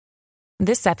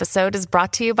This episode is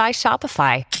brought to you by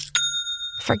Shopify.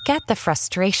 Forget the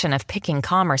frustration of picking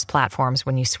commerce platforms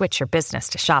when you switch your business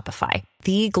to Shopify,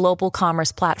 the global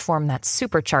commerce platform that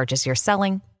supercharges your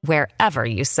selling wherever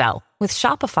you sell. With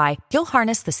Shopify, you'll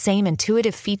harness the same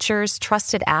intuitive features,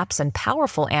 trusted apps, and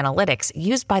powerful analytics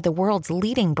used by the world's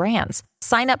leading brands.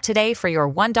 Sign up today for your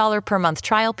 $1 per month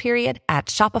trial period at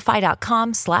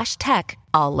shopify.com/tech,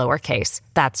 all lowercase.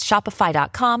 That's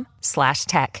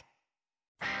shopify.com/tech.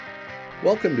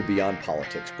 Welcome to Beyond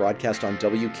Politics, broadcast on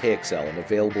WKXL and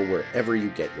available wherever you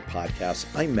get your podcasts.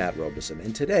 I'm Matt Robeson,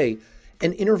 and today,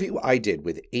 an interview I did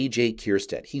with AJ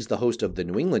Kierstead. He's the host of The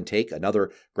New England Take,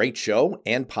 another great show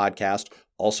and podcast,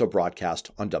 also broadcast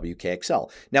on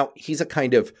WKXL. Now, he's a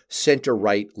kind of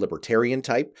center-right libertarian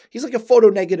type. He's like a photo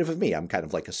negative of me. I'm kind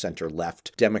of like a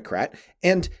center-left Democrat,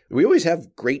 and we always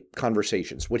have great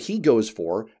conversations. What he goes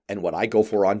for and what I go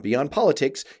for on Beyond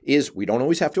Politics is we don't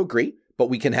always have to agree, but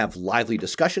we can have lively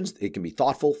discussions. It can be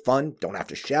thoughtful, fun, don't have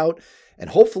to shout, and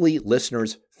hopefully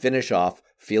listeners finish off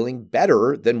feeling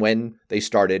better than when they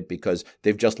started because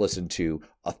they've just listened to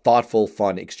a thoughtful,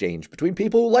 fun exchange between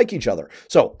people who like each other.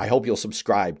 So I hope you'll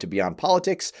subscribe to Beyond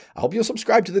Politics. I hope you'll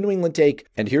subscribe to The New England Take.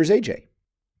 And here's AJ.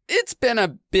 It's been a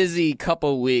busy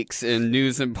couple weeks in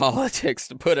news and politics,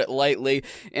 to put it lightly,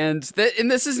 and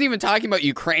this isn't even talking about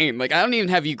Ukraine. Like, I don't even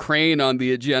have Ukraine on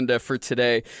the agenda for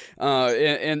today,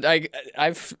 and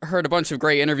I've heard a bunch of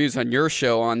great interviews on your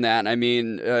show on that. I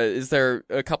mean, is there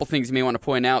a couple things you may want to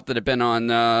point out that have been on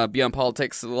Beyond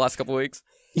Politics the last couple of weeks?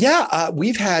 Yeah,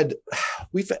 we've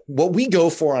what we go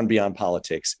for on Beyond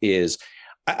Politics is,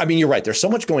 I mean, you're right. There's so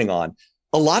much going on.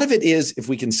 A lot of it is, if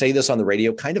we can say this on the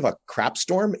radio, kind of a crap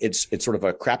storm. It's sort of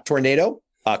a crap tornado,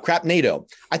 crap NATO.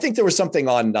 I think there was something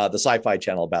on the Sci-Fi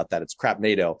Channel about that. It's crap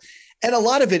NATO. And a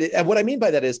lot of it, and what I mean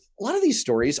by that is a lot of these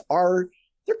stories they're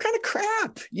kind of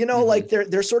crap, like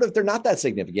they're not that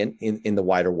significant in the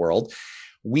wider world.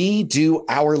 We do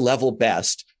our level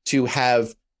best to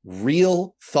have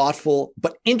real, thoughtful,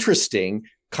 but interesting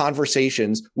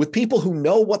conversations with people who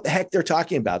know what the heck they're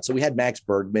talking about. So we had Max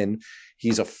Bergman.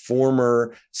 He's a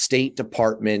former State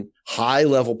Department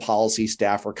high-level policy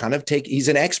staffer, he's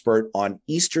an expert on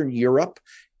Eastern Europe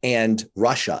and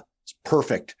Russia. It's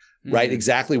perfect, right?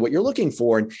 Exactly what you're looking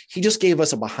for. And he just gave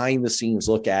us a behind-the-scenes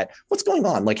look at what's going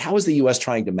on. Like, how is the U.S.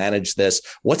 trying to manage this?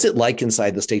 What's it like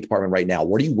inside the State Department right now?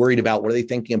 What are you worried about? What are they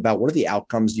thinking about? What are the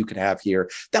outcomes you could have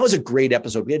here? That was a great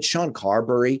episode. We had Sean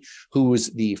Carberry, who was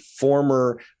the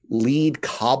former lead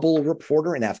Kabul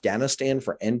reporter in Afghanistan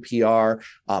for NPR.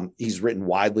 He's written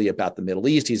widely about the Middle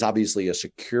East. He's obviously a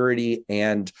security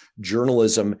and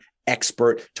journalism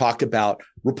expert, talked about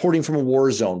reporting from a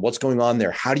war zone. What's going on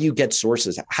there? How do you get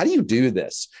sources? How do you do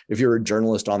this if you're a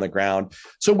journalist on the ground?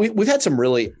 So we've had some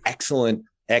really excellent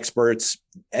experts.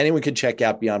 Anyone can check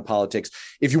out Beyond Politics.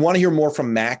 If you want to hear more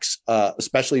from Max,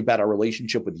 especially about our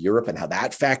relationship with Europe and how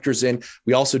that factors in,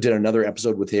 we also did another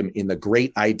episode with him in the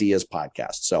Great Ideas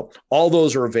podcast. So all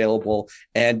those are available.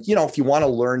 And, if you want to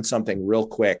learn something real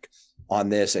quick on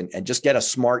this and just get a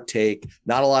smart take,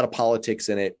 not a lot of politics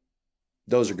in it,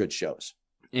 those are good shows.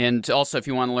 And also, if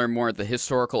you want to learn more of the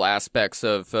historical aspects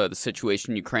of the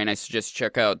situation in Ukraine, I suggest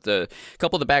check out a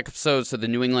couple of the back episodes of the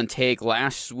New England Take.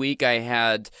 Last week, I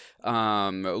had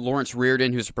Lawrence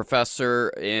Reardon, who's a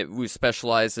professor who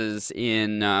specializes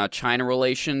in China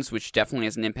relations, which definitely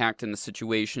has an impact in the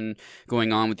situation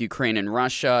going on with Ukraine and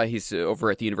Russia. He's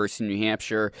over at the University of New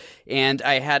Hampshire. And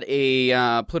I had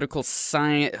a political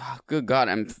science, good God,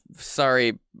 I'm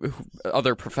sorry,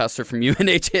 other professor from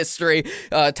UNH history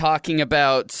talking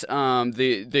about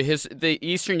the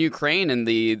Eastern Ukraine and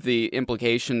the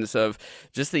implications of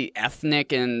just the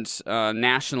ethnic and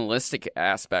nationalistic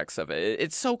aspects of it.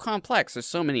 It's so complex. There's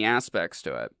so many aspects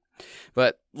to it.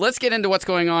 But let's get into what's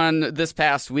going on this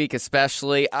past week,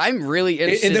 especially. I'm really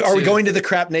interested. Are we going to the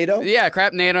crap NATO? Yeah,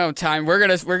 crap NATO time. We're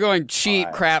going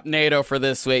cheap crap NATO for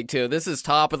this week too. This is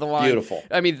top of the line. Beautiful.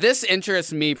 I mean, this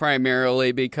interests me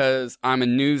primarily because I'm a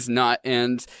news nut,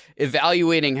 and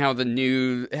evaluating how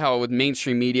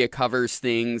mainstream media covers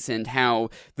things and how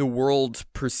the world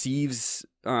perceives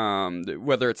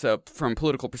whether it's from a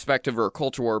political perspective or a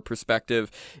culture war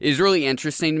perspective, is really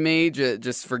interesting to me,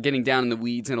 just for getting down in the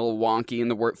weeds and a little wonky in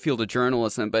the field of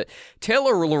journalism. But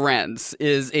Taylor Lorenz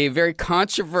is a very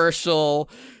controversial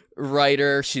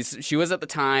writer. She was at the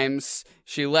Times.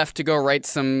 She left to go write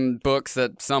some books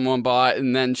that someone bought,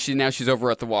 and then she's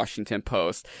over at the Washington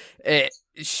Post.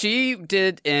 She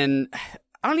did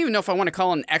I don't even know if I want to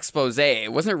call it an expose.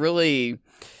 It wasn't really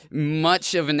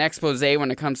much of an expose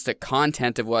when it comes to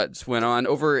content of what's went on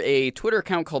over a Twitter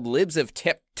account called Libs of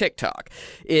TikTok.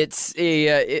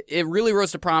 It really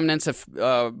rose to prominence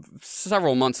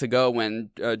several months ago when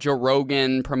Joe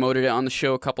Rogan promoted it on the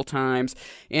show a couple times,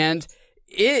 and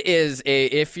it is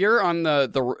if you're on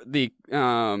the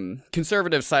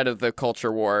conservative side of the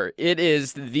culture war, it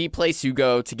is the place you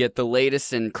go to get the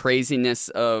latest in craziness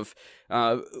of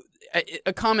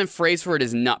a common phrase for it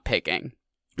is nut picking.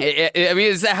 I mean,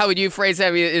 is that how would you phrase that?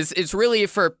 I mean, it's really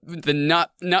for the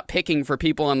nut picking for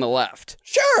people on the left.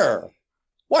 Sure.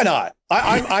 Why not?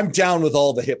 I'm down with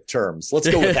all the hip terms. Let's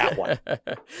go with that one.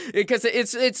 Because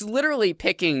it's literally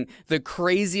picking the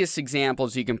craziest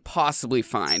examples you can possibly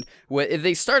find.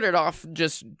 They started off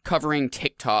just covering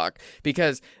TikTok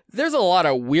because there's a lot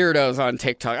of weirdos on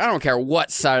TikTok. I don't care what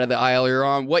side of the aisle you're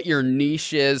on, what your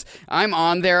niche is. I'm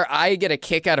on there. I get a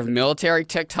kick out of military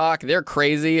TikTok. They're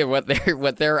crazy at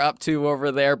what they're up to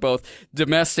over there, both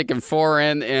domestic and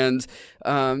foreign. And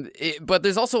but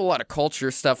there's also a lot of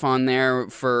culture stuff on there.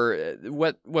 For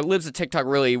what Libs of TikTok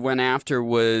really went after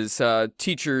was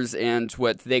teachers and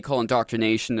what they call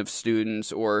indoctrination of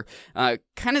students, or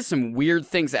kind of some weird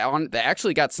things that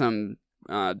actually got some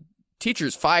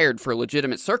teachers fired for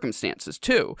legitimate circumstances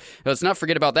too. Let's not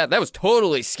forget about that. That was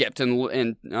totally skipped in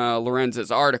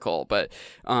Lorenz's article, but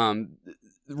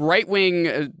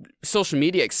right-wing social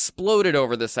media exploded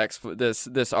over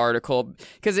this article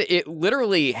because it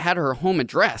literally had her home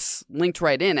address linked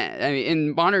right in it. I mean,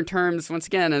 in modern terms, once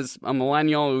again, as a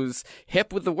millennial who's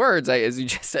hip with the words, as you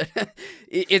just said,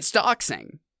 it's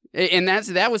doxing, and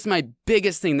that was my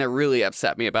biggest thing that really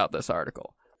upset me about this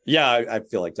article. Yeah, I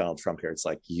feel like Donald Trump here. It's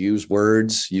like, use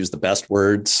the best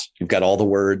words. You've got all the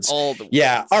words.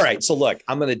 Yeah. All right. So look,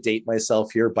 I'm going to date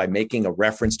myself here by making a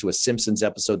reference to a Simpsons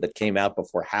episode that came out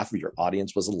before half of your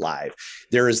audience was alive.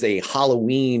 There is a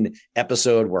Halloween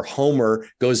episode where Homer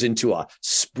goes into a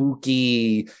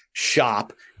spooky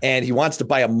shop and he wants to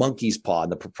buy a monkey's paw.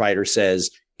 And the proprietor says,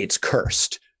 it's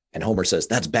cursed. And Homer says,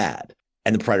 that's bad.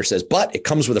 And the proprietor says, but it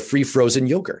comes with a free frozen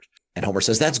yogurt. And Homer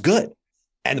says, that's good.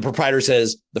 And the proprietor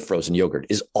says, the frozen yogurt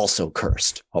is also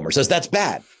cursed. Homer says, that's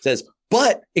bad. Says,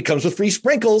 but it comes with free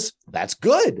sprinkles. That's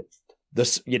good. The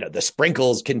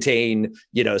sprinkles contain,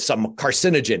 some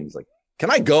carcinogens. Like,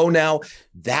 can I go now?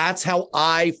 That's how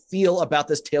I feel about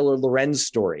this Taylor Lorenz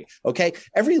story. Okay.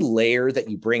 Every layer that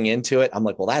you bring into it, I'm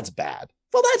like, well, that's bad.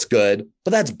 Well, that's good, but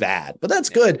that's bad, but that's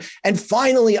good. And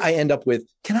finally, I end up with,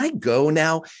 can I go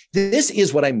now? This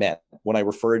is what I meant when I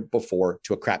referred before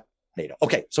to a crap NATO.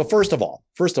 Okay, so first of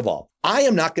all, I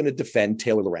am not going to defend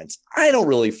Taylor Lorenz. I don't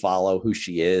really follow who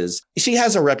she is. She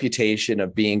has a reputation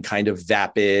of being kind of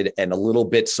vapid and a little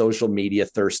bit social media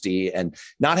thirsty and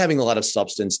not having a lot of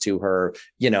substance to her,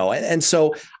 and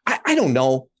so I don't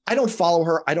know. I don't follow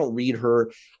her. I don't read her,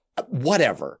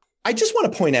 whatever. I just want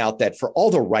to point out that for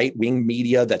all the right-wing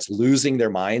media that's losing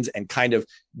their minds and kind of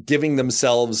giving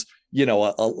themselves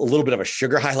a little bit of a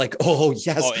sugar high, like, we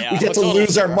get to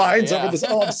lose our minds over this.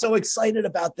 Oh, I'm so excited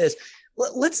about this.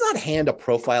 Let's not hand a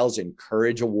Profiles in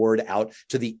Courage award out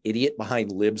to the idiot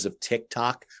behind Libs of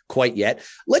TikTok quite yet.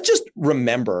 Let's just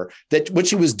remember that what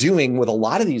she was doing with a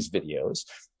lot of these videos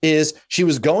is she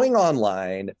was going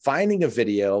online, finding a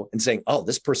video and saying, oh,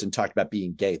 this person talked about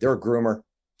being gay. They're a groomer.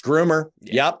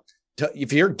 Yeah. Yep.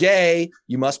 If you're gay,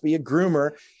 you must be a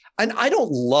groomer. And I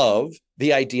don't love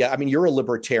the idea. I mean, you're a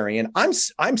libertarian.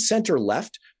 I'm center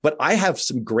left, but I have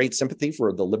some great sympathy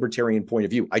for the libertarian point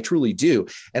of view. I truly do.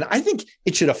 And I think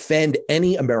it should offend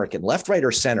any American, left, right,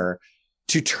 or center,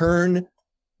 to turn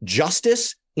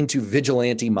justice into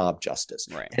vigilante mob justice.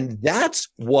 Right. And that's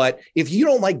what, if you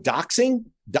don't like doxing,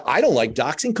 I don't like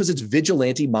doxing because it's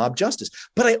vigilante mob justice.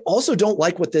 But I also don't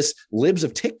like what this Libs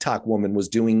of TikTok woman was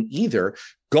doing either,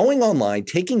 going online,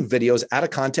 taking videos out of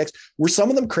context. Were some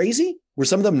of them crazy? Were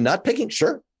some of them nut picking?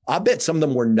 Sure. I bet some of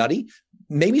them were nutty.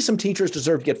 Maybe some teachers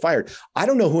deserve to get fired. I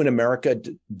don't know who in America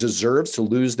deserves to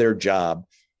lose their job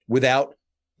without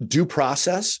due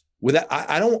process.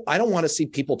 I don't want to see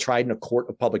people tried in a court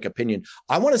of public opinion.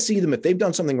 I want to see them, if they've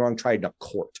done something wrong, tried in a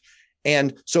court.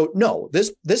 And so, no,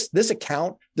 this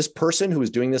account, this person who is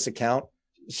doing this account,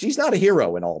 she's not a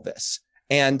hero in all this.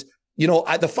 And,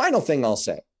 the final thing I'll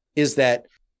say is that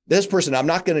this person, I'm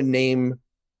not going to name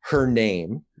her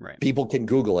name. Right. People can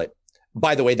Google it.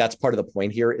 By the way, that's part of the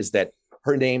point here, is that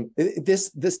her name,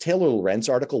 this Taylor Lorenz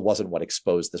article wasn't what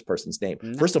exposed this person's name.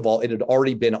 No. First of all, it had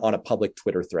already been on a public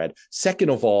Twitter thread. Second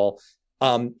of all,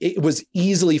 it was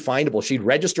easily findable. She'd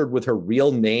registered with her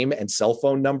real name and cell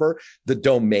phone number, the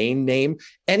domain name.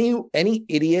 Any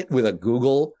idiot with a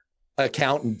Google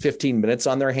account in 15 minutes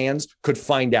on their hands could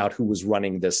find out who was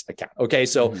running this account. Okay.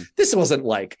 So this wasn't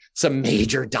like some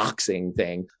major doxing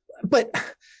thing, but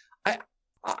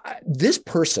this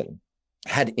person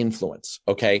had influence.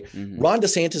 Okay. Ron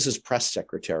DeSantis's press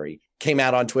secretary came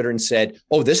out on Twitter and said,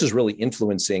 "Oh, this is really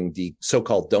influencing the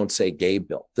so-called Don't Say Gay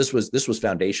bill." This was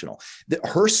foundational.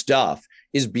 Her stuff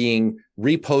is being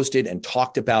reposted and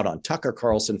talked about on Tucker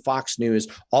Carlson, Fox News,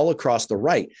 all across the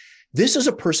right. This is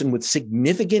a person with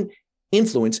significant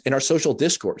influence in our social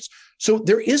discourse. So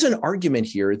there is an argument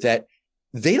here that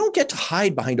they don't get to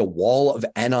hide behind a wall of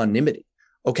anonymity.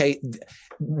 Okay.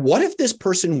 What if this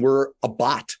person were a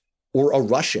bot or a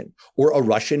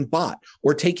Russian bot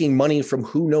or taking money from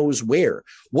who knows where?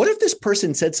 What if this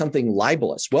person said something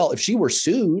libelous? Well, if she were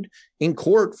sued in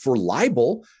court for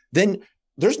libel, then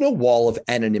there's no wall of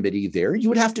anonymity there. You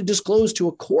would have to disclose to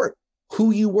a court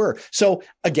who you were. So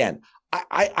again,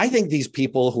 I think these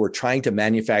people who are trying to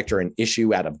manufacture an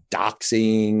issue out of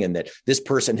doxing and that this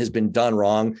person has been done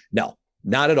wrong, no,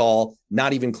 not at all,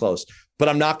 not even close. But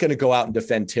I'm not going to go out and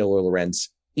defend Taylor Lorenz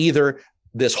either.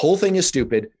 This whole thing is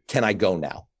stupid. Can I go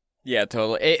now? Yeah,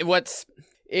 totally. What's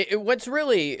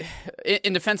really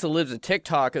in defense of Libs of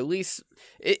TikTok, at least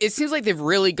it seems like they've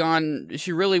really gone.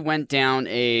 She really went down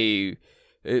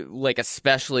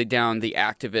especially down the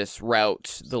activist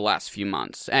route the last few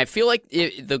months. And I feel like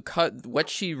what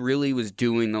she really was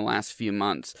doing the last few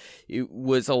months, it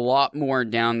was a lot more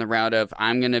down the route of,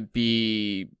 I'm going to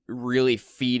be really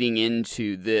feeding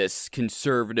into this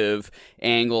conservative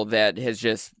angle that has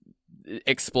just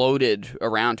exploded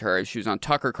around her. She was on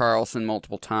Tucker Carlson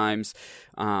multiple times.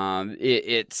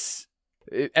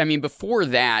 Before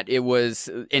that, it was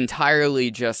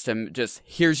entirely just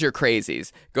here's your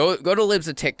crazies. Go to Libs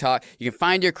of TikTok. You can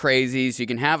find your crazies. You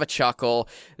can have a chuckle.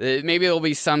 Maybe there'll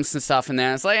be some stuff in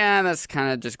there. It's like, that's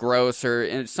kind of just gross.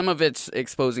 Or some of it's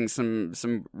exposing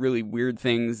some really weird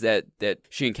things that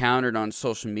she encountered on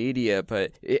social media.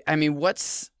 But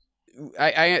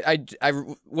I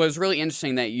was really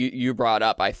interesting that you brought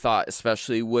up, I thought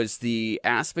especially, was the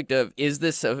aspect of, is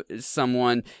this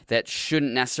someone that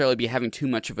shouldn't necessarily be having too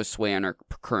much of a sway on our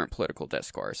current political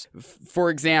discourse? For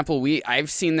example, I've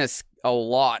seen this a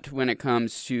lot when it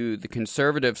comes to the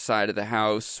conservative side of the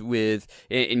house with,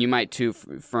 and you might too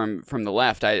from the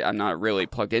left, I'm not really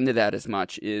plugged into that as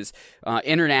much, is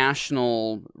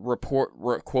international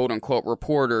quote unquote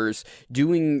reporters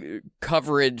doing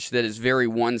coverage that is very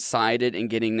one-sided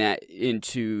and getting that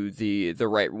into the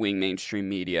right-wing mainstream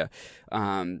media.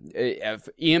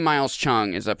 Ian Miles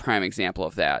Chung is a prime example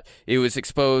of that. It was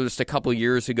exposed a couple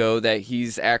years ago that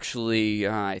he's actually,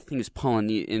 I think it's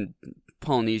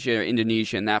Polynesia or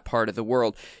Indonesia, in that part of the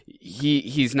world.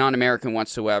 He's not American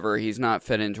whatsoever. He's not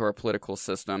fed into our political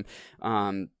system.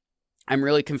 I'm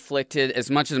really conflicted.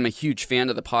 As much as I'm a huge fan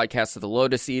of the podcast of the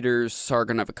Lotus Eaters,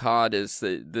 Sargon of Akkad is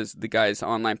the guy's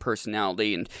online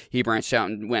personality, and he branched out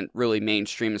and went really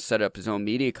mainstream and set up his own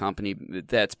media company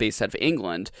that's based out of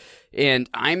England. And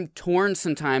I'm torn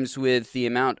sometimes with the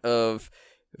amount of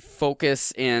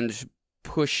focus and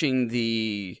pushing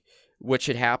what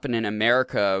should happen in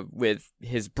America with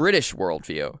his British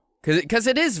worldview. Because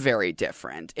it is very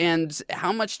different. And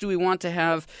how much do we want to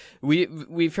have?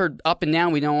 We've heard up and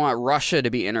down, we don't want Russia to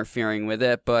be interfering with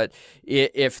it. But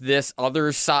if this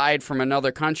other side from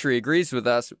another country agrees with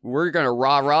us, we're going to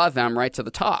rah-rah them right to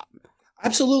the top.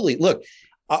 Absolutely. Look,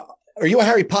 are you a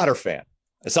Harry Potter fan?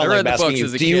 It's not like I'm asking you,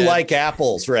 do you like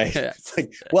apples, right? It's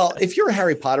like, well, if you're a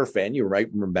Harry Potter fan, you might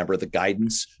remember the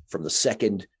guidance from the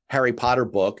second Harry Potter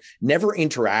book: never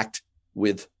interact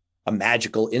with a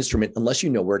magical instrument unless you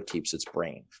know where it keeps its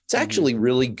brain. It's actually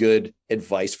really good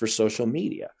advice for social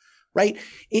media, right?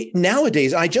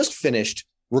 Nowadays, I just finished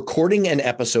recording an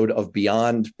episode of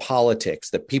Beyond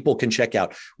Politics that people can check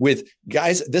out with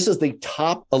guys. This is the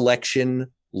top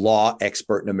election law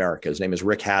expert in America. His name is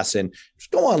Rick Hasson.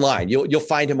 Just go online. You'll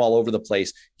find him all over the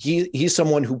place. He's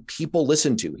someone who people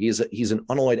listen to. He's an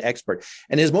unalloyed expert.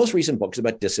 And his most recent book is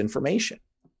about disinformation.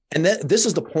 And this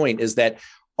is the point, is that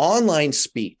online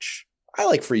speech, I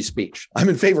like free speech. I'm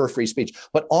in favor of free speech,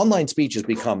 but online speech has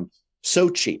become so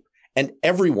cheap. And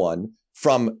everyone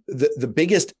from the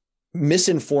biggest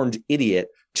misinformed idiot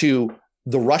to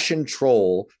the Russian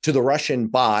troll, to the Russian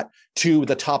bot, to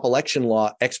the top election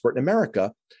law expert in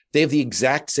America, they have the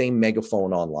exact same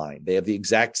megaphone online. They have the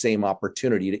exact same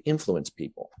opportunity to influence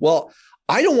people. Well,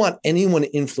 I don't want anyone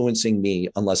influencing me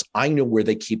unless I know where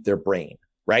they keep their brain.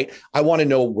 Right? I want to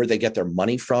know where they get their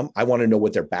money from. I want to know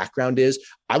what their background is.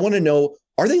 I want to know,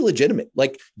 are they legitimate?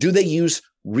 Like, do they use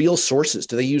real sources?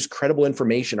 Do they use credible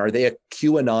information? Are they a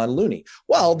QAnon loony?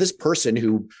 Well, this person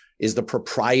who is the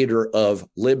proprietor of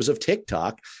Libs of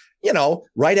TikTok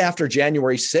right after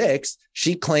January 6th,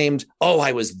 she claimed, oh,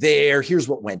 I was there. Here's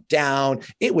what went down.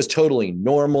 It was totally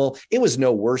normal. It was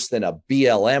no worse than a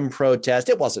BLM protest.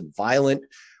 It wasn't violent.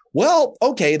 Well,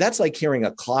 okay, that's like hearing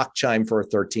a clock chime for a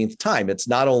 13th time. It's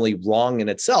not only wrong in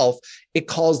itself, it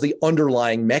calls the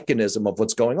underlying mechanism of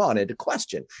what's going on into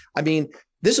question. I mean,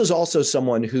 this is also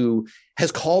someone who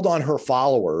has called on her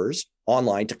followers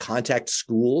online to contact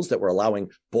schools that were allowing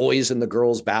boys in the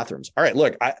girls' bathrooms. All right,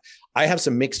 look, I have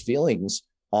some mixed feelings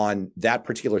on that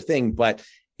particular thing, but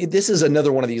this is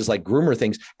another one of these like groomer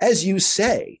things. As you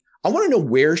say, I want to know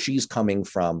where she's coming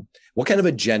from, what kind of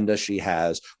agenda she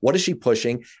has, what is she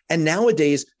pushing? And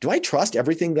nowadays, do I trust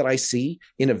everything that I see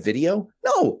in a video?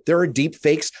 No, there are deep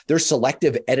fakes, there's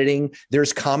selective editing,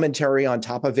 there's commentary on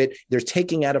top of it, there's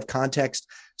taking out of context.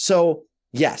 So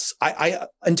yes, I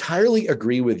entirely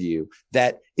agree with you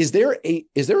that is there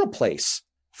a place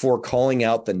for calling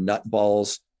out the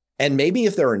nutballs? And maybe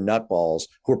if there are nutballs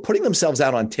who are putting themselves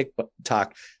out on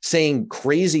TikTok saying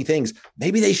crazy things,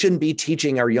 maybe they shouldn't be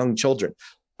teaching our young children.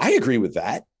 I agree with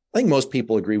that. I think most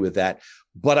people agree with that.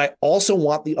 But I also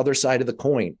want the other side of the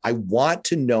coin. I want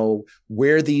to know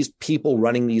where these people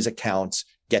running these accounts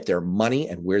get their money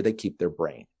and where they keep their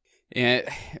brain. And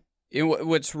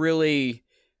what's really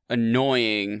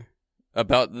annoying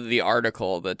about the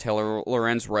article that Taylor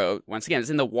Lorenz wrote, once again, it's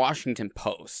in the Washington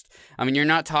Post. I mean, you're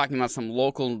not talking about some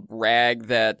local rag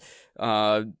that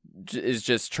is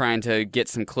just trying to get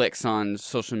some clicks on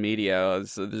social media.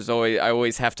 So I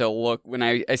always have to look when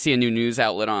I see a new news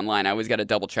outlet online. I always got to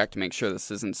double check to make sure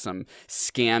this isn't some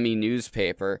scammy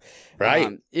newspaper.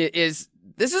 Right? This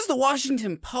is the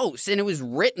Washington Post, and it was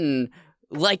written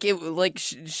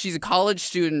she's a college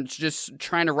student just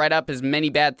trying to write up as many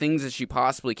bad things as she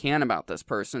possibly can about this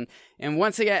person. And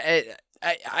once again,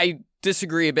 I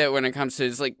disagree a bit when it comes to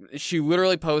it's like she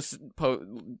literally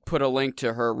put a link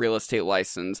to her real estate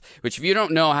license, which if you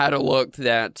don't know how to look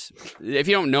that, if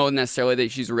you don't know necessarily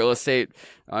that she's a real estate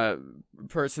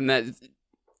person,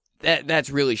 that's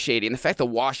really shady. And the fact the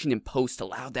Washington Post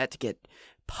allowed that to get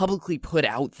publicly put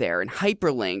out there and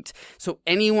hyperlinked so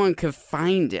anyone could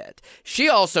find it. She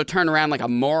also turned around like a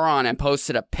moron and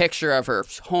posted a picture of her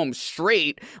home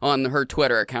straight on her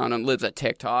Twitter account and lives at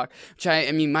TikTok, which I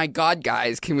mean, my God,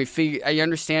 guys, can we figure, I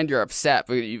understand you're upset,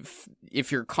 but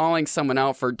if you're calling someone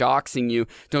out for doxing you,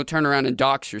 don't turn around and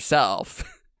dox yourself.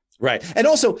 Right. And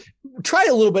also try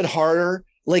a little bit harder.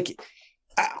 Like,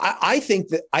 I think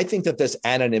that this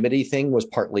anonymity thing was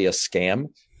partly a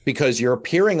scam, because you're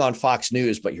appearing on Fox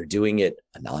News, but you're doing it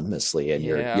anonymously. And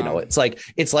it's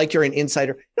like you're an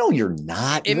insider. No, you're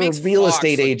not. You're a real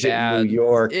estate agent in New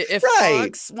York. If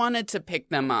Fox wanted to pick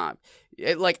them up,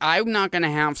 I'm not going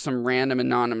to have some random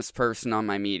anonymous person on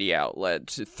my media outlet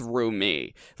through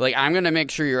me. Like, I'm going to make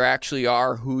sure you actually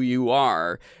are who you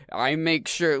are. I make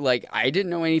sure, like, I didn't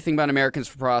know anything about Americans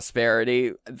for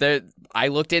Prosperity. I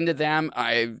looked into them.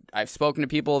 I've spoken to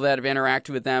people that have interacted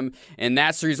with them, and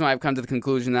that's the reason why I've come to the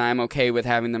conclusion that I'm okay with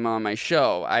having them on my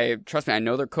show. Trust me, I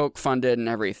know they're Koch funded and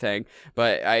everything,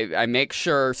 but I make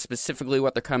sure specifically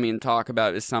what they're coming and talk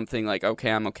about is something like,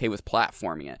 okay, I'm okay with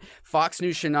platforming it. Fox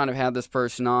News should not have had this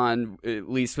person on, at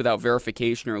least without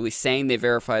verification, or at least saying they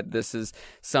verified this is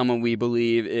someone we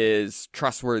believe is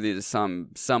trustworthy to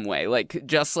some way. Like,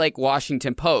 just like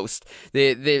Washington Post,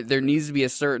 there needs to be a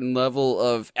certain level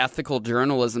of ethical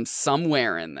journalism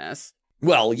somewhere in this.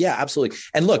 Well, yeah, absolutely.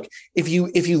 And look, if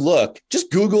you look, just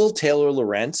Google Taylor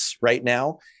Lorenz right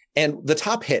now, and the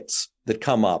top hits that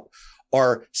come up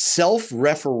are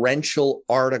self-referential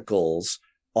articles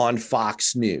on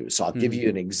Fox News. So I'll give you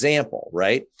an example,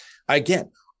 right? Again,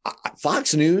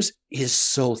 Fox News is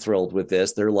so thrilled with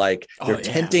this. They're like, they're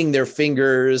tenting their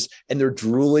fingers and they're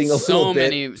drooling a little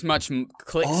bit. So much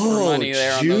clicks for money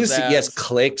there. Juicy. On those ads. Yes,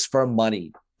 clicks for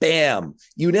money. Bam.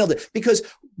 You nailed it. Because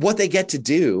what they get to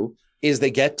do is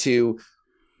they get to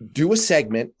do a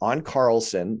segment on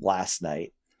Carlson last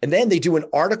night. And then they do an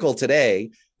article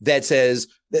today that says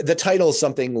the title is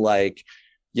something like,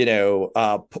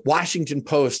 Washington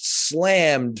Post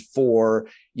slammed for,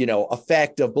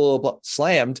 effect of blah, blah, blah,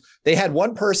 slammed. They had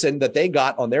one person that they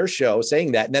got on their show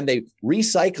saying that, and then they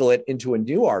recycle it into a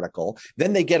new article.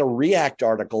 Then they get a react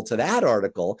article to that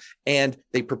article, and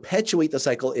they perpetuate the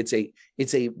cycle. It's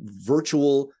a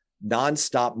virtual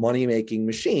nonstop money-making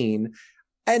machine.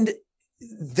 And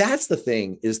that's the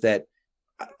thing, is that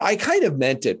I kind of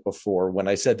meant it before when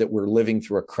I said that we're living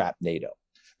through a crap NATO.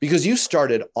 Because you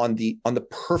started on the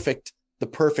perfect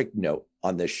note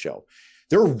on this show.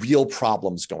 There are real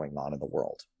problems going on in the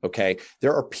world. Okay.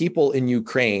 There are people in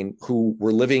Ukraine who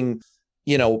were living,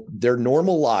 their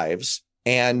normal lives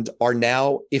and are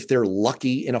now, if they're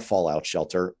lucky, in a fallout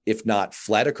shelter, if not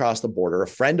fled across the border. A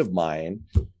friend of mine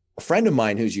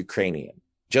who's Ukrainian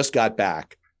just got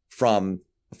back from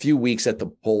a few weeks at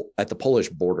the Polish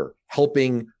border,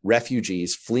 helping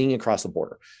refugees fleeing across the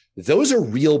border. Those are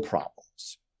real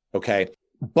problems, okay?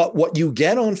 But what you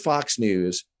get on Fox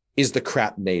News is the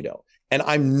crap NATO. And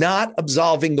I'm not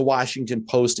absolving the Washington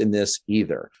Post in this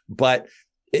either, but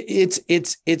it's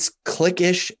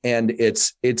cliquish and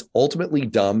it's ultimately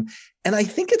dumb. And I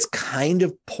think it's kind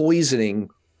of poisoning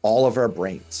all of our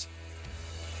brains.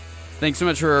 Thanks so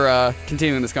much for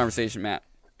continuing this conversation, Matt.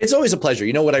 It's always a pleasure.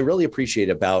 You know, what I really appreciate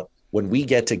about when we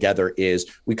get together is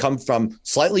we come from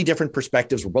slightly different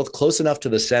perspectives. We're both close enough to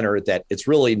the center that it's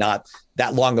really not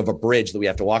that long of a bridge that we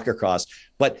have to walk across.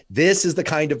 But this is the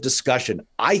kind of discussion,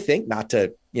 I think, not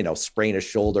to, sprain a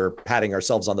shoulder, patting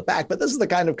ourselves on the back, but this is the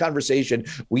kind of conversation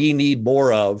we need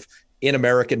more of in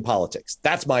American politics.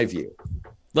 That's my view.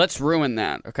 Let's ruin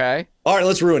that, okay? All right,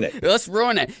 let's ruin it. Let's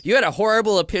ruin it. You had a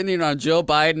horrible opinion on Joe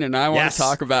Biden, and I want to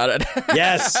talk about it.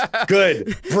 Yes,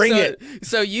 good. Bring it.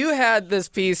 So you had this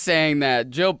piece saying that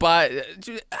Joe Biden.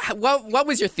 What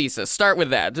was your thesis? Start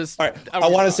with that. All right. I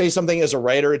want to say something as a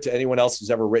writer to anyone else who's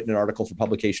ever written an article for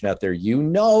publication out there. You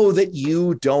know that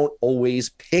you don't always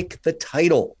pick the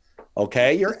title,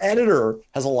 okay? Your editor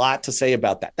has a lot to say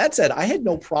about that. That said, I had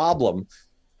no problem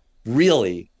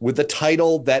really with the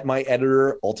title that my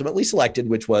editor ultimately selected,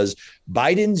 which was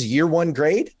Biden's year one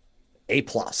grade, A+.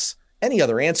 Any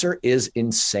other answer is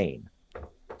insane.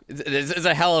 It's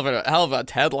a hell of a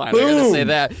headline. Boom. I gotta say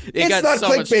that. It's not so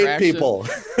clickbait, people.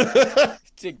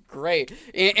 Great.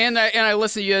 And I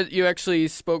listened. You actually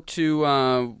spoke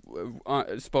about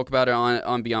it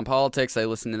on Beyond Politics. I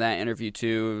listened to that interview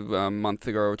too a month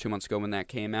ago or 2 months ago when that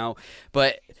came out.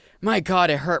 But my God,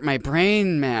 it hurt my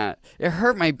brain, Matt. It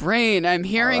hurt my brain. I'm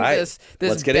hearing this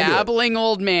babbling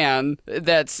old man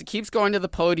that keeps going to the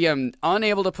podium,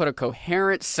 unable to put a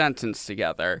coherent sentence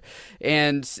together.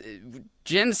 And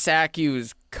Jen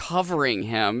Psaki's covering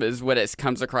him is what it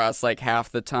comes across like half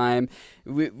the time.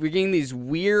 We're getting these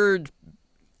weird,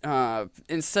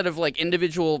 instead of like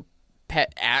individual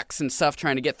pet acts and stuff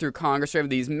trying to get through Congress. We have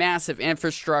these massive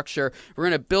infrastructure. We're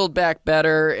going to build back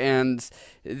better, and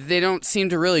they don't seem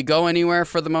to really go anywhere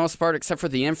for the most part, except for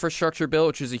the infrastructure bill,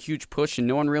 which is a huge push, and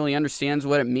no one really understands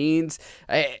what it means.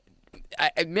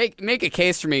 I make a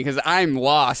case for me because I'm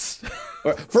lost.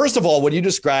 First of all, when you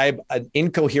describe an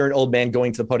incoherent old man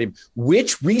going to the podium,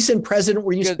 which recent president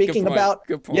were you speaking about?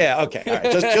 Good point. Yeah, okay. All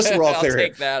right. Just so we're all clear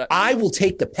here. That. I will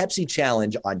take the Pepsi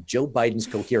challenge on Joe Biden's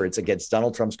coherence against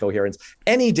Donald Trump's coherence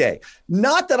any day.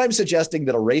 Not that I'm suggesting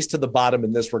that a race to the bottom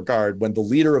in this regard when the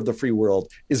leader of the free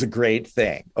world is a great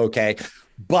thing, okay?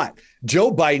 But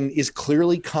Joe Biden is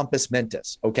clearly compos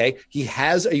mentis, okay? He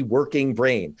has a working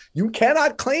brain. You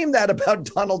cannot claim that about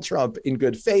Donald Trump in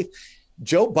good faith.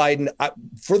 Joe Biden,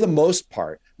 for the most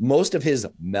part, most of his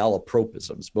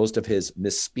malapropisms, most of his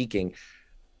misspeaking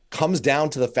comes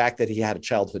down to the fact that he had a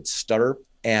childhood stutter.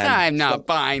 And I'm not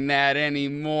buying that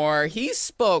anymore. He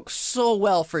spoke so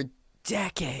well for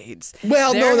decades.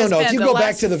 Well, no. If you go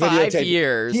back to the videotape,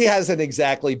 years, he hasn't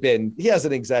exactly been. He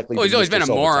hasn't exactly. Well, he's always been a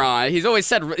moron. He's always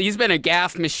said he's been a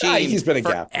gaffe machine. He's been a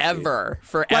gaffe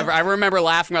forever. Well, I remember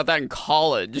laughing about that in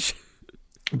college.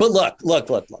 But look.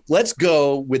 Let's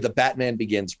go with the Batman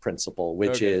Begins principle,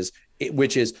 which is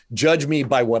judge me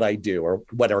by what I do, or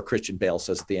what our Christian Bale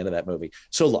says at the end of that movie.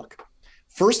 So look,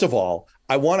 first of all,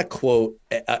 I want to quote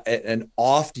an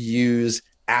oft-used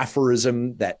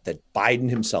aphorism that Biden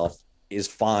himself is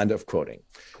fond of quoting.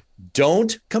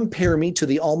 Don't compare me to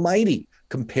the Almighty.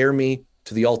 Compare me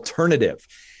to the alternative.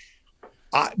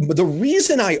 The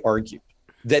reason I argue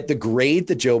that the grade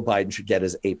that Joe Biden should get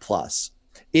is A+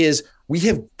 is we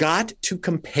have got to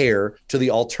compare to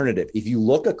the alternative. If you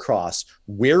look across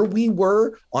where we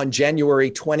were on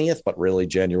January 20th, but really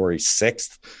January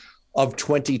 6th of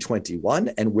 2021,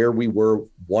 and where we were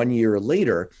 1 year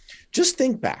later, just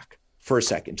think back for a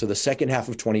second to the second half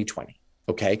of 2020.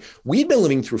 Okay. We'd been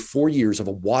living through 4 years of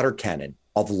a water cannon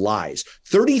of lies,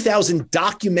 30,000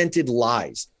 documented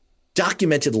lies.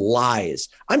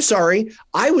 I'm sorry.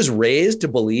 I was raised to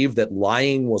believe that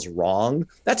lying was wrong.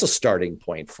 That's a starting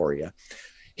point for you.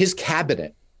 His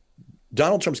cabinet,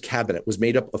 Donald Trump's cabinet, was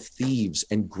made up of thieves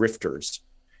and grifters.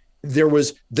 There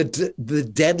was the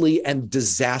deadly and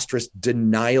disastrous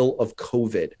denial of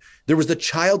COVID. There was the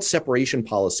child separation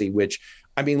policy, which,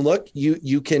 I mean, look,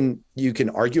 you can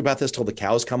argue about this till the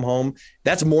cows come home.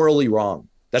 That's morally wrong.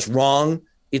 That's wrong.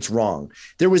 It's wrong.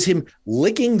 There was him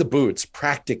licking the boots,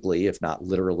 practically, if not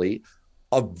literally,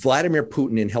 of Vladimir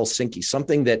Putin in Helsinki,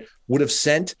 something that would have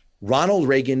sent Ronald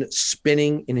Reagan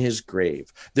spinning in his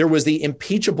grave. There was the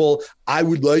impeachable, I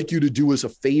would like you to do us a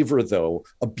favor, though,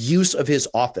 abuse of his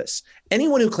office.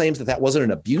 Anyone who claims that that wasn't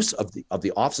an abuse of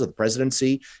the office of the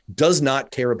presidency does not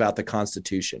care about the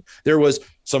Constitution. There was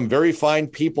some very fine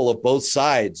people of both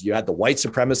sides. You had the white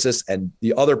supremacists and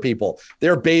the other people.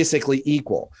 They're basically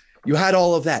equal. You had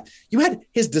all of that. You had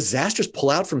his disastrous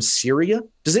pullout from Syria.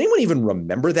 Does anyone even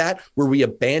remember that, where we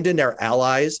abandoned our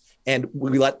allies and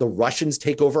we let the Russians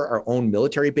take over our own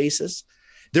military bases?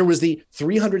 There was the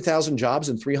 300,000 jobs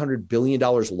and $300 billion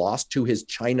lost to his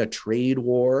China trade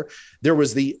war. There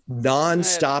was the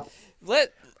nonstop.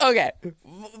 Okay.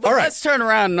 All right. Let's turn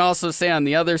around and also say on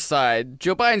the other side,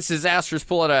 Joe Biden's disastrous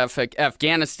pullout of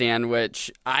Afghanistan,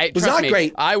 which was not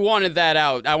great. I wanted that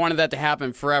out. I wanted that to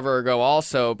happen forever ago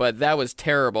also, but that was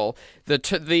terrible.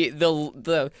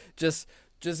 The just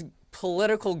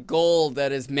political gold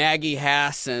that is Maggie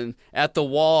Hassan at the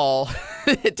wall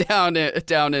down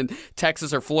in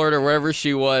Texas or Florida, wherever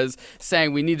she was,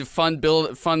 saying we need to fund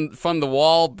the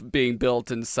wall being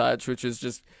built and such, which is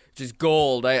just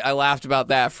gold. I laughed about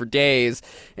that for days.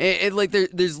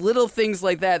 There's little things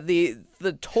like that. The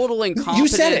total incompetence. You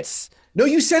said it. No,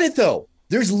 you said it though.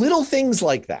 There's little things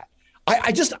like that.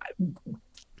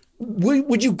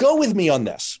 Would you go with me on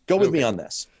this? Go with me on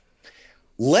this.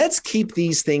 Let's keep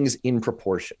these things in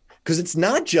proportion, because it's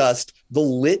not just the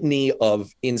litany of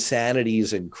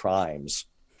insanities and crimes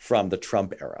from the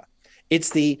Trump era.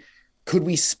 It's could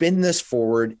we spin this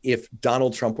forward if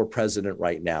Donald Trump were president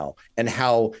right now, and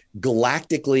how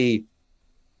galactically,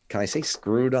 can I say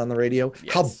screwed on the radio?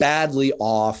 Yes. How badly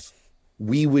off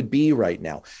we would be right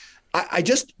now. I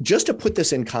just to put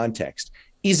this in context,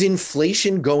 is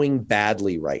inflation going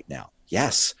badly right now?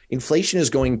 Yes, inflation is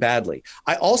going badly.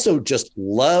 I also just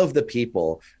love the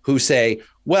people who say,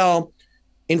 well,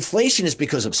 inflation is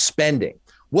because of spending.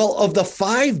 Well, of the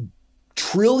 $5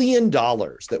 trillion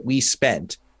that we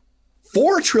spent,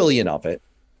 $4 trillion of it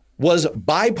was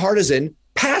bipartisan,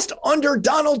 passed under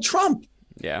Donald Trump.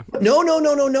 Yeah.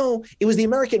 No. It was the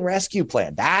American Rescue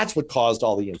Plan. That's what caused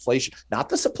all the inflation, not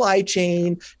the supply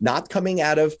chain, not coming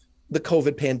out of the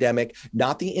COVID pandemic,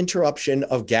 not the interruption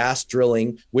of gas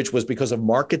drilling, which was because of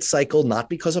market cycle, not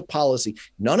because of policy.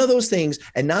 None of those things,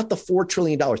 and not the $4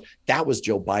 trillion. That was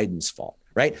Joe Biden's fault,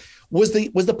 right? Was the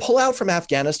pullout from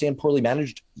Afghanistan poorly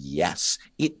managed? Yes.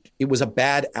 It was a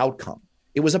bad outcome.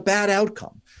 It was a bad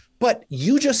outcome. But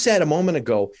you just said a moment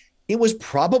ago, it was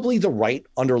probably the right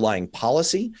underlying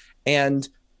policy. And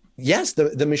yes,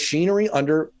 the machinery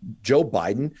under Joe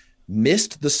Biden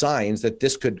missed the signs that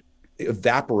this could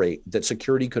evaporate, that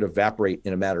security could evaporate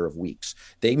in a matter of weeks.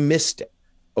 They missed it.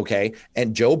 Okay.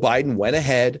 And Joe Biden went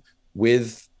ahead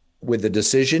with the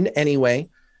decision anyway.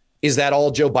 Is that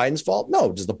all Joe Biden's fault?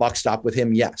 No. Does the buck stop with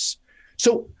him? Yes.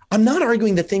 So I'm not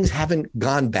arguing that things haven't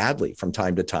gone badly from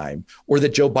time to time, or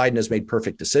that Joe Biden has made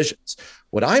perfect decisions.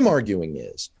 What I'm arguing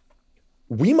is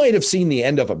we might have seen the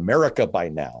end of America by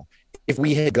now if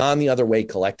we had gone the other way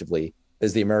collectively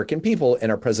as the American people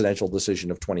in our presidential decision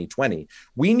of 2020.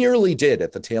 We nearly did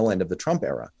at the tail end of the Trump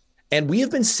era, and we have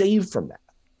been saved from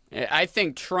that. I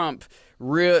think Trump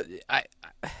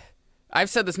I've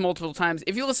said this multiple times.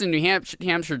 If you listen to New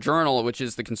Hampshire Journal, which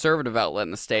is the conservative outlet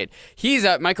in the state,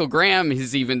 Michael Graham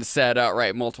has even said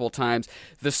outright multiple times,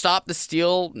 the Stop the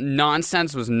Steal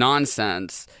nonsense was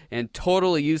nonsense and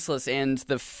totally useless. And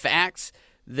the fact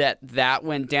that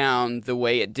went down the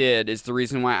way it did is the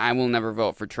reason why I will never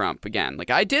vote for Trump again. Like,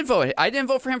 I didn't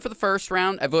vote for him for the first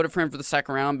round. I voted for him for the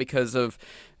second round because of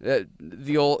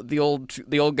the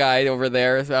old guy over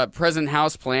there, President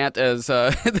Houseplant, as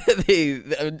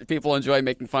the people enjoy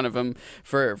making fun of him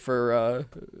for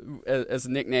as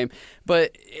a nickname.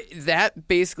 But that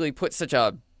basically put such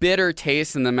a bitter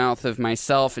taste in the mouth of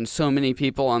myself and so many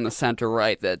people on the center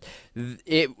right that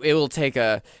it will take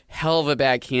a hell of a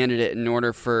bad candidate in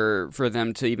order for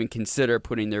them to even consider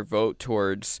putting their vote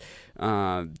towards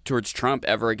Trump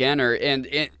ever again.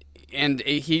 And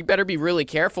he better be really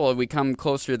careful if we come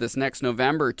closer to this next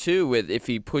November too, if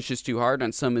he pushes too hard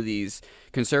on some of these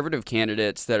conservative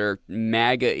candidates that are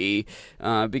MAGA-y,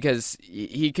 because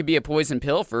he could be a poison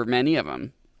pill for many of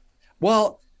them.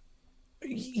 Well,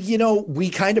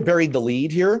 we kind of buried the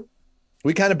lead here.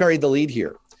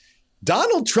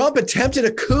 Donald Trump attempted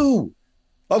a coup.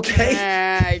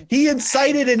 Okay. He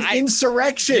incited an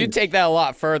insurrection. You take that a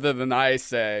lot further than I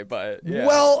say, but yeah.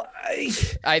 Well,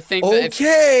 I think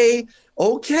okay.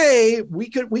 We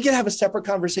could have a separate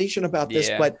conversation about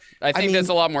this, but I think there's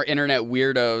a lot more internet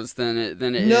weirdos than it is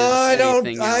anything else, I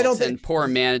don't think, and poor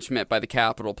management by the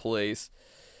Capitol Police.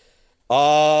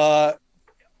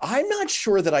 I'm not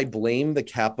sure that I blame the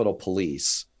Capitol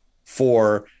Police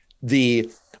for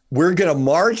we're going to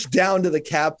march down to the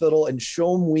Capitol and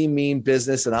show them we mean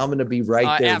business, and I'm going to be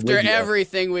right there after with you.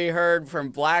 Everything we heard from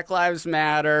Black Lives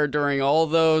Matter during all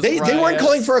those they weren't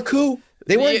calling for a coup.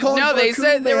 They weren't calling for a coup. No, they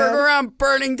said they were around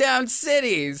burning down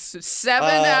cities. 7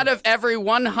 out of every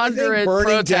 100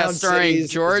 protests during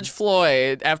George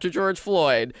Floyd, after George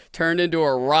Floyd, turned into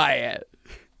a riot.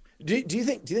 Do you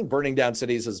think burning down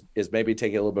cities is maybe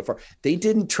taking it a little bit far? They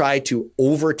didn't try to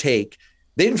overtake.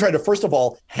 They didn't try to, first of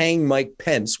all, hang Mike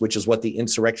Pence, which is what the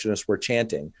insurrectionists were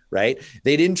chanting, right?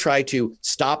 They didn't try to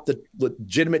stop the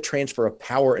legitimate transfer of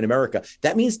power in America.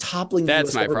 That means toppling the That's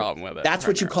US my problem with it. That's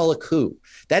what you call a coup.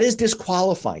 That is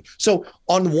disqualifying. So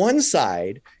on one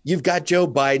side, you've got Joe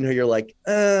Biden, who you're like,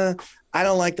 I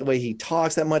don't like the way he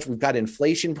talks that much. We've got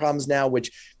inflation problems now,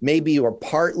 which maybe are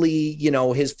partly,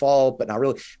 his fault, but not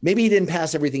really. Maybe he didn't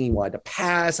pass everything he wanted to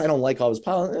pass. I don't like all his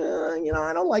policies.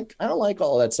 I don't like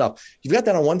all of that stuff. You've got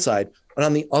that on one side. And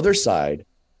on the other side,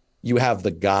 you have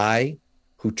the guy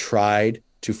who tried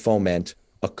to foment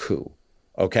a coup.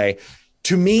 Okay.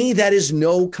 To me, that is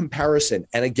no comparison.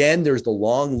 And again, there's the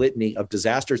long litany of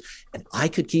disasters, and I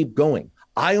could keep going.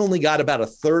 I only got about a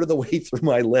third of the way through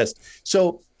my list.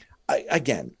 So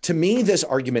again, to me, this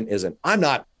argument isn't, I'm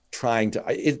not trying to,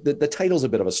 the title's a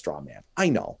bit of a straw man. I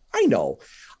know.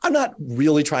 I'm not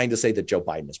really trying to say that Joe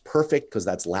Biden is perfect, because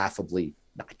that's laughably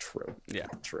not true. Yeah,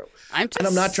 not true. And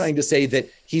I'm not trying to say that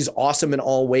he's awesome in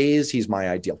all ways. He's my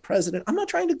ideal president. I'm not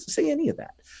trying to say any of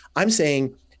that. I'm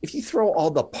saying if you throw all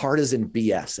the partisan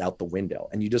BS out the window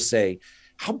and you just say,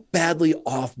 how badly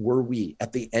off were we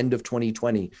at the end of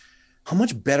 2020? How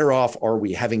much better off are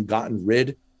we having gotten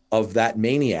rid of that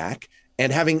maniac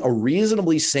and having a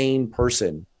reasonably sane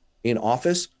person in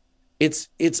office? It's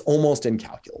almost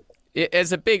incalculable.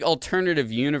 As a big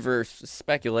alternative universe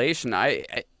speculation,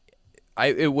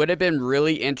 it would have been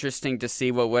really interesting to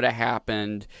see what would have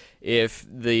happened if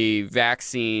the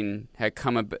vaccine had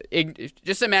come.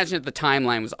 Just imagine if the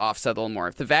timeline was offset a little more.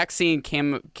 If the vaccine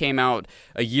came out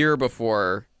a year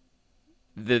before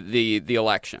the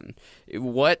election,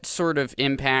 what sort of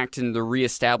impact in the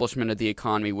reestablishment of the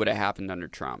economy would have happened under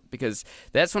Trump? Because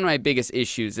that's one of my biggest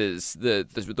issues, is the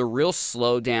real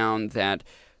slowdown that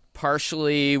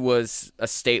partially was a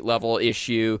state level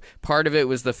issue. Part of it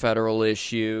was the federal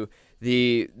issue.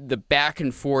 The back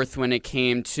and forth when it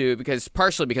came to,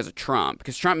 partially because of Trump,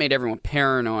 because Trump made everyone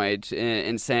paranoid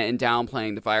and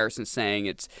downplaying the virus and saying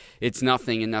it's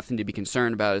nothing and nothing to be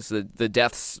concerned about, as the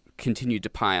deaths continued to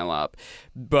pile up.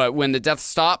 But when the deaths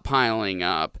stopped piling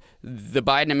up, the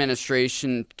Biden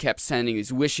administration kept sending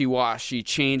these wishy-washy,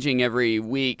 changing every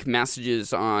week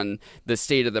messages on the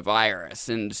state of the virus.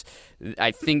 And I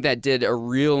think that did a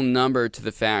real number to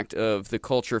the fact of the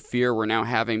culture of fear we're now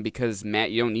having, because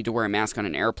you don't need to wear a mask on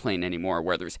an airplane anymore,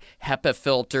 where there's HEPA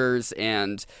filters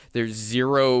and there's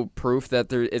zero proof that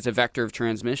there is a vector of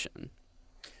transmission.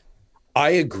 I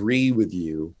agree with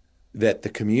you that the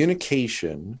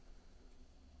communication,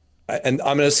 and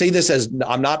I'm going to say this as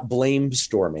I'm not blame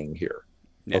storming here.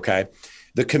 Yeah. Okay.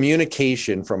 The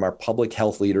communication from our public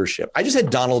health leadership. I just had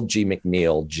Donald G.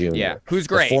 McNeil Jr. Yeah, who's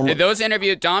great. Those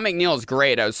interviews, Don McNeil is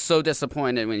great. I was so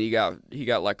disappointed when he got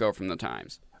let go from the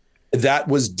Times. That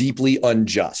was deeply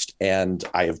unjust. And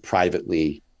I have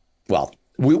privately,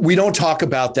 we don't talk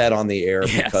about that on the air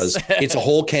because it's a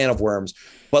whole can of worms.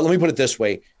 But let me put it this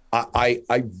way.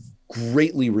 I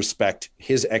greatly respect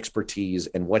his expertise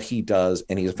and what he does,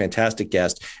 and he's a fantastic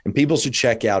guest. And people should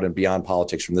check out in Beyond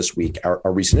Politics from this week, our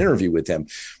recent interview with him.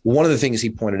 One of the things he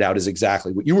pointed out is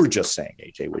exactly what you were just saying,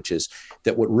 AJ, which is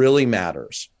that what really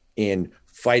matters in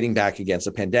fighting back against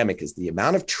a pandemic is the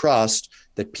amount of trust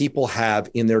that people have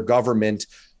in their government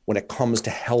when it comes to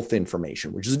health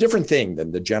information, which is a different thing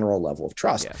than the general level of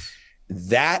trust. Yes.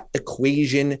 That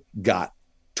equation got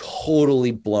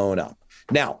totally blown up.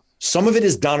 Now, some of it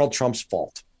is Donald Trump's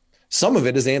fault. Some of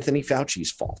it is Anthony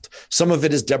Fauci's fault. Some of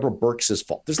it is Deborah Birx's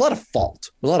fault. There's a lot of fault,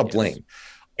 a lot of blame.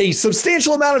 A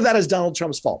substantial amount of that is Donald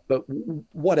Trump's fault, but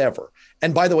whatever.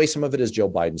 And by the way, some of it is Joe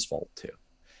Biden's fault too.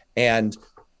 And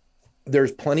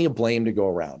there's plenty of blame to go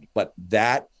around, but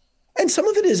that, and some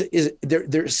of it is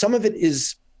there. Some of it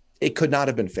is, it could not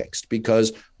have been fixed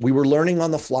because we were learning on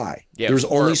the fly. Yeah, there's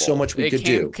only so much we could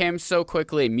do. It came so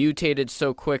quickly, mutated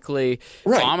so quickly.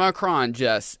 Right. Omicron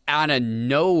just out of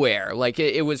nowhere. Like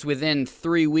it was within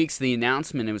 3 weeks of the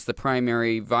announcement. It was the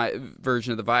primary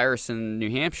version of the virus in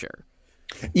New Hampshire.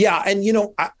 Yeah. And,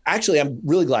 I'm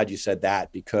really glad you said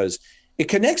that because it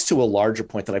connects to a larger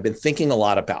point that I've been thinking a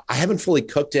lot about. I haven't fully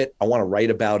cooked it. I want to write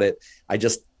about it.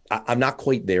 I'm not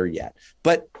quite there yet.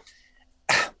 But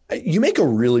you make a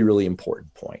really, really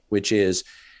important point, which is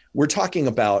we're talking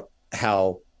about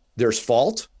how there's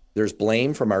fault There's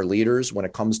blame from our leaders when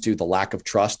it comes to the lack of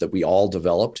trust that we all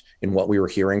developed in what we were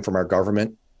hearing from our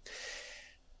government.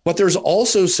 But there's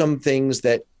also some things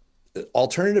that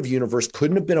alternative universe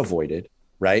couldn't have been avoided,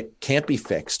 right? Can't be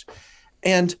fixed.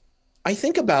 And I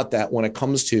think about that when it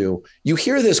comes to, you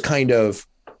hear this kind of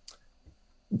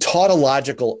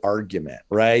tautological argument,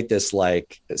 right? This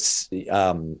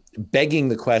begging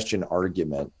the question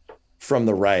argument from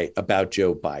the right about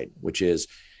Joe Biden, which is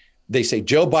they say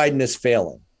Joe Biden is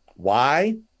failing.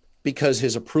 Why? Because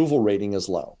his approval rating is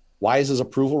low. Why is his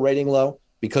approval rating low?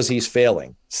 Because he's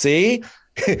failing. See,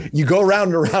 you go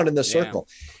around and around in the circle.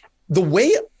 The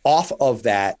way off of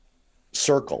that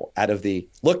circle, out of the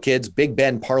look, kids, Big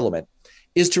Ben Parliament,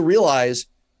 is to realize,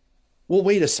 well,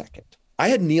 wait a second. I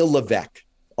had Neil Levesque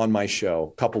on my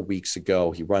show a couple of weeks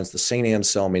ago. He runs the St.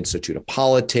 Anselm Institute of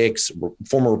Politics,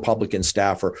 former Republican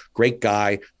staffer, great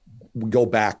guy. We go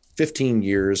back 15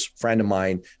 years, friend of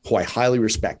mine who I highly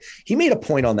respect. He made a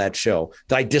point on that show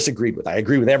that I disagreed with. I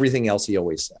agree with everything else he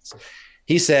always says.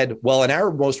 He said, well, in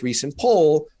our most recent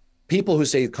poll, people who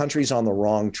say the country's on the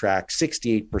wrong track,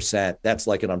 68%, that's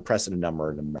like an unprecedented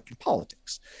number in American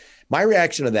politics. My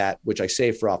reaction to that, which I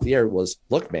saved for off the air, was,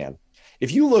 look, man,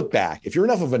 if you look back, if you're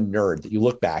enough of a nerd that you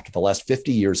look back at the last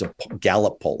 50 years of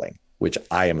Gallup polling, which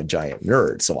I am a giant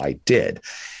nerd, so I did,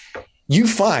 you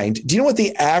find, do you know what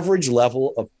the average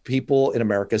level of people in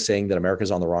America saying that America's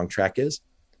on the wrong track is?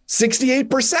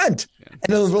 68%.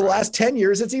 And over the last 10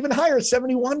 years, it's even higher,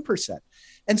 71%.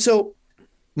 And so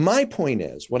my point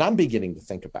is, what I'm beginning to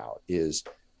think about is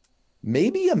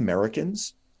maybe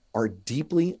Americans are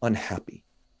deeply unhappy.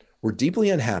 We're deeply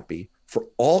unhappy for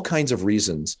all kinds of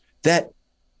reasons that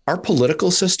our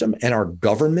political system and our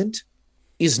government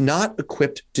is not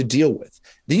equipped to deal with.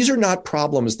 These are not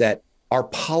problems that our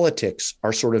politics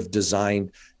are sort of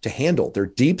designed to handle. They're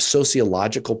deep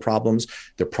sociological problems.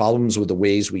 They're problems with the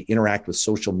ways we interact with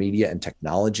social media and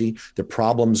technology. They're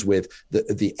problems with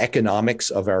the economics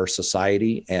of our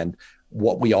society and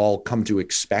what we all come to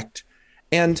expect.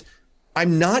 And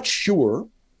I'm not sure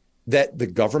that the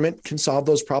government can solve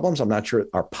those problems. I'm not sure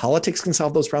our politics can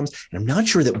solve those problems. And I'm not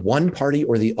sure that one party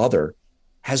or the other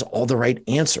has all the right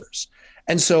answers.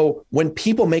 And so when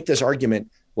people make this argument,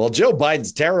 well, Joe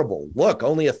Biden's terrible. Look,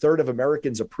 only a third of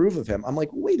Americans approve of him. I'm like,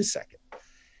 wait a second.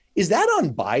 Is that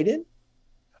on Biden?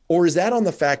 Or is that on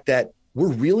the fact that we're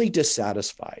really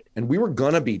dissatisfied? And we were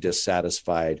going to be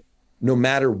dissatisfied no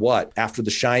matter what after the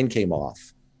shine came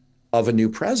off of a new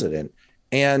president.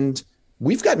 And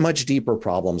we've got much deeper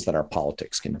problems that our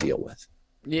politics can deal with.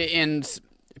 Yeah, and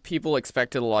people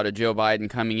expected a lot of Joe Biden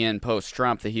coming in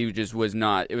post-Trump that it was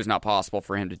not possible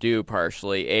for him to do,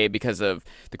 partially, A, because of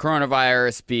the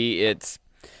coronavirus, B, it's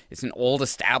an old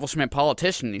establishment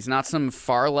politician. He's not some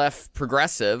far-left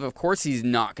progressive. Of course he's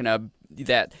not going to,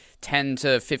 that 10 to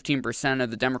 15%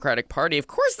 of the Democratic Party, of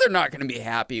course they're not going to be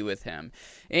happy with him.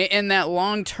 And that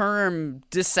long-term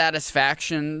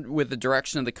dissatisfaction with the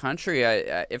direction of the country,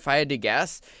 if I had to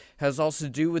guess, has also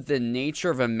to do with the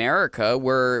nature of America,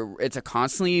 where it's a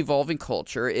constantly evolving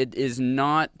culture. It is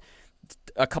not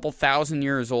a couple thousand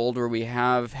years old where we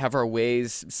have our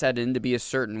ways set in to be a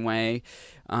certain way.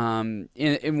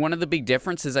 And one of the big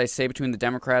differences, I say, between the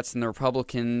Democrats and the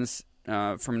Republicans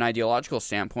from an ideological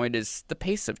standpoint is the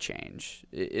pace of change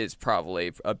is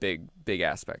probably a big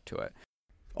aspect to it.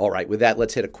 All right, with that,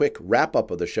 let's hit a quick wrap-up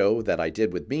of the show that I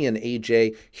did with me and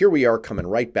AJ. Here we are coming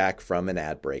right back from an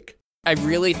ad break. I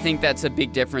really think that's a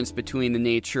big difference between the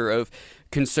nature of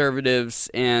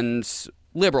conservatives and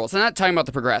liberals. I'm not talking about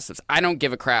the progressives. I don't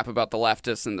give a crap about the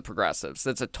leftists and the progressives.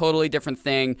 That's a totally different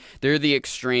thing. They're the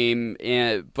extreme.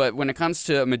 But when it comes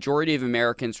to a majority of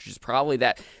Americans, which is probably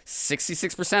that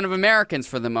 66% of Americans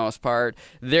for the most part,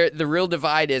 the real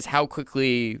divide is how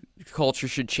quickly culture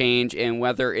should change and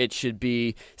whether it should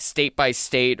be state by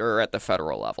state or at the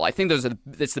federal level. I think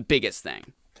that's the biggest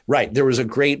thing. Right. There was a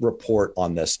great report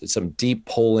on this, some deep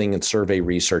polling and survey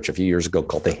research a few years ago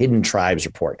called the Hidden Tribes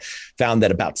Report, found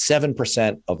that about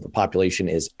 7% of the population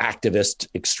is activist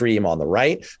extreme on the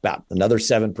right, about another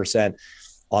 7%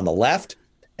 on the left.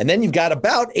 And then you've got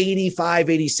about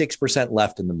 86%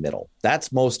 left in the middle.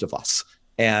 That's most of us.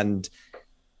 And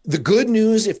the good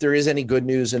news, if there is any good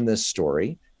news in this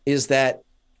story, is that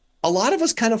a lot of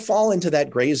us kind of fall into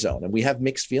that gray zone, and we have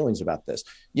mixed feelings about this.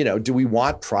 You know, do we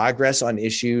want progress on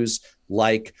issues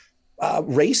like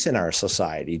race in our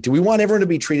society? Do we want everyone to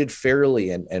be treated fairly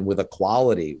and with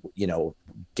equality, you know,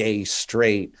 gay,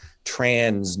 straight,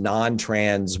 trans,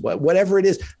 non-trans, whatever it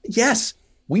is? Yes,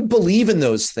 we believe in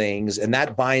those things, and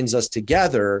that binds us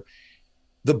together.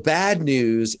 The bad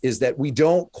news is that we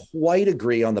don't quite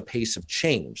agree on the pace of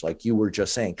change, like you were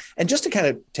just saying. And just to kind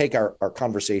of take our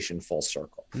conversation full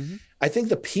circle, I think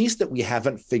the piece that we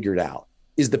haven't figured out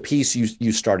is the piece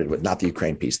you started with, not the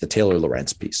Ukraine piece, the Taylor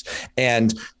Lorenz piece,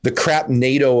 and the crap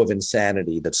NATO of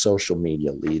insanity that social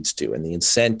media leads to, and the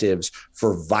incentives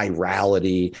for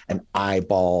virality and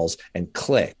eyeballs and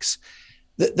clicks.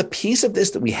 The piece of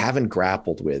this that we haven't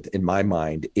grappled with, in my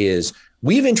mind, is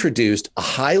we've introduced a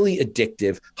highly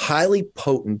addictive, highly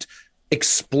potent,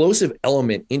 explosive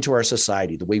element into our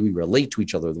society, the way we relate to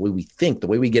each other, the way we think, the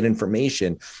way we get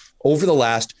information over the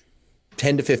last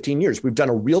 10 to 15 years. We've done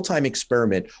a real-time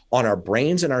experiment on our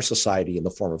brains and our society in the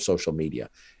form of social media.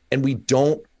 And we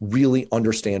don't really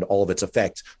understand all of its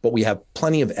effects, but we have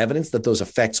plenty of evidence that those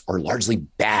effects are largely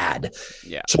bad.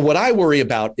 Yeah. So what I worry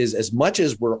about is, as much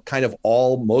as we're kind of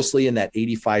all mostly in that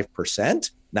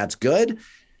 85%, that's good,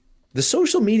 the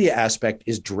social media aspect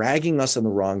is dragging us in the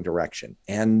wrong direction.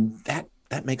 And that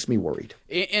makes me worried.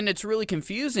 And it's really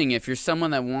confusing if you're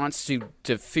someone that wants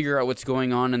to figure out what's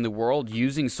going on in the world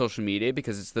using social media,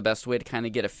 because it's the best way to kind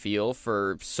of get a feel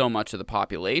for so much of the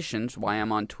population. It's why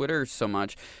I'm on Twitter so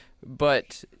much.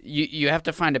 But you have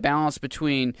to find a balance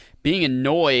between being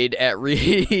annoyed at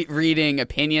reading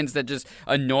opinions that just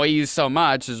annoy you so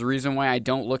much. Is the reason why I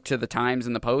don't look to the Times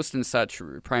and the Post and such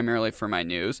primarily for my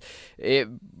news.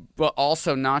 But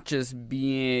also not just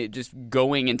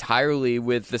going entirely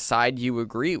with the side you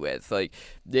agree with.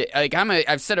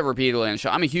 I've said it repeatedly on the show.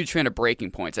 I'm a huge fan of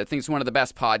Breaking Points. I think it's one of the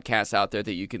best podcasts out there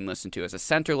that you can listen to. As a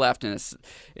center left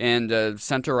and a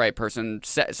center right person,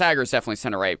 Sager is definitely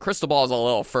center right. Crystal Ball is a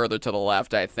little further to the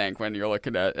left, I think, when you're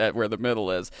looking at where the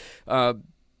middle is.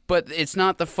 But it's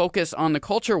not the focus on the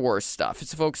culture war stuff.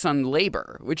 It's the focus on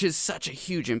labor, which is such a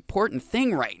huge, important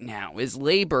thing right now, is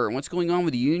labor and what's going on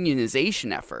with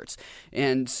unionization efforts.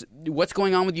 And what's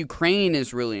going on with Ukraine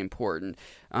is really important.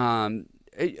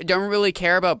 I don't really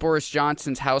care about Boris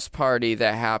Johnson's house party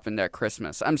that happened at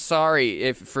Christmas. I'm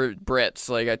sorry for Brits.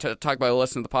 Like I talked about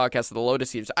listening to the podcast of the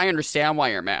Lotus Eaters. I understand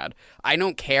why you're mad. I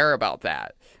don't care about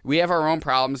that. We have our own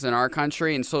problems in our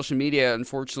country, and social media,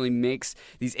 unfortunately, makes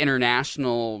these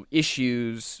international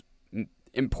issues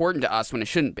important to us when it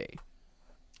shouldn't be.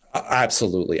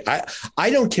 Absolutely.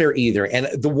 I don't care either. And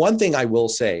the one thing I will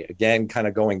say, again, kind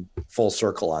of going full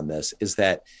circle on this, is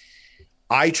that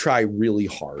I try really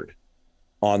hard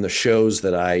on the shows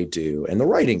that I do and the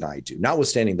writing I do,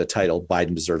 notwithstanding the title,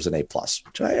 Biden deserves an A+,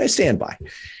 which I stand by.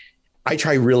 I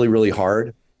try really, really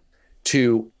hard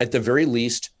to, at the very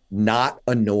least, not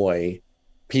annoy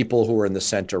people who are in the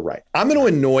center right. I'm going to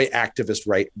annoy activist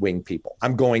right-wing people.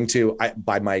 I'm going to,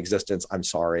 by my existence, I'm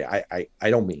sorry. I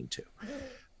don't mean to.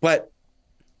 But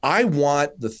I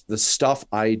want the stuff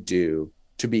I do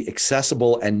to be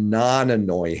accessible and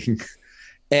non-annoying.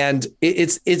 And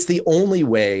it's the only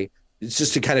way. It's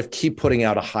just to kind of keep putting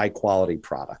out a high-quality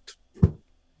product.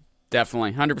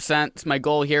 Definitely, 100%. It's my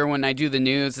goal here when I do the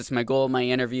news. It's my goal in my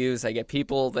interviews. I get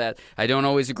people that I don't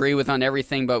always agree with on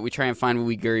everything, but we try and find what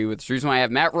we agree with. It's the reason why I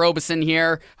have Matt Robeson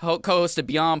here, co-host of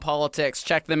Beyond Politics.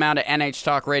 Check them out at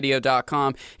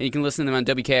nhtalkradio.com, and you can listen to them on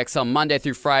WKXL Monday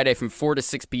through Friday from 4 to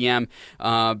 6 p.m.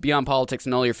 Beyond Politics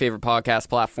and all your favorite podcast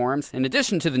platforms, in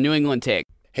addition to the New England Take.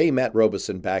 Hey, Matt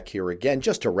Robeson back here again.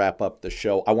 Just to wrap up the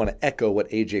show, I want to echo what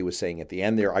AJ was saying at the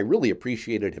end there. I really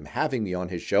appreciated him having me on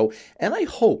his show, and I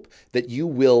hope that you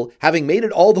will, having made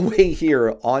it all the way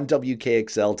here on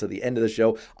WKXL to the end of the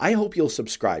show, I hope you'll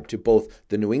subscribe to both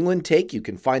the New England Take. You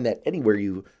can find that anywhere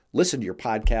you listen to your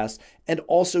podcast, and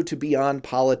also to Beyond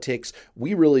Politics.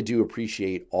 We really do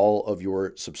appreciate all of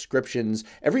your subscriptions.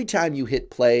 Every time you hit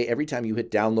play, every time you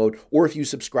hit download, or if you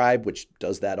subscribe, which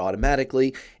does that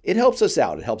automatically, it helps us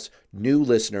out. It helps new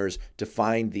listeners to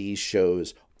find these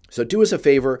shows. So do us a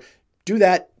favor, do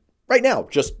that right now.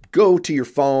 Just go to your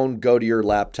phone, go to your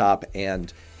laptop,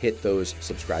 and hit those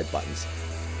subscribe buttons.